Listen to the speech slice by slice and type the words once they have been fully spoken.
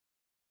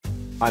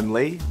I'm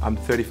Lee, I'm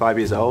 35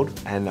 years old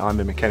and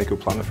I'm a mechanical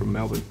plumber from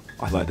Melbourne.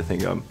 I like to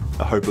think I'm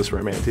a hopeless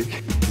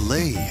romantic.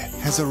 Lee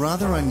has a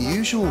rather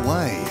unusual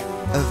way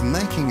of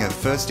making a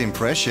first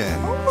impression.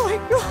 Oh my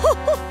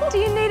God! Do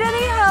you need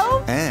any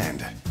help?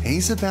 And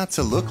he's about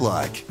to look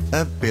like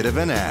a bit of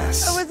an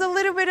ass. It was a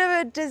little bit of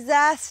a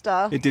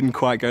disaster. It didn't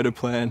quite go to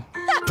plan.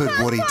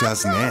 But what he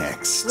does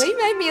next Lee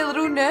made me a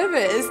little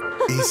nervous.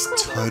 is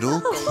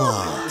total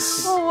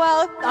class. Oh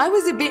well. I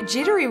was a bit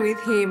jittery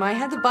with him. I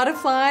had the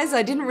butterflies.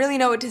 I didn't really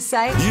know what to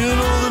say.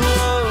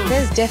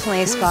 There's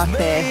definitely a spark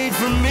there.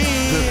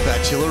 The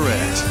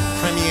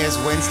Bachelorette premieres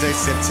Wednesday,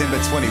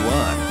 September 21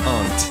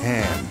 on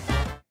 10.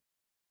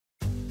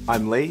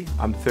 I'm Lee,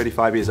 I'm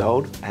 35 years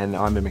old and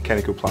I'm a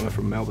mechanical plumber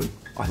from Melbourne.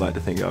 I like to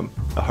think I'm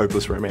a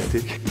hopeless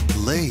romantic.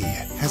 Lee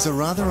has a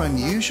rather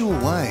unusual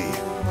way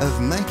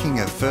of making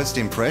a first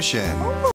impression.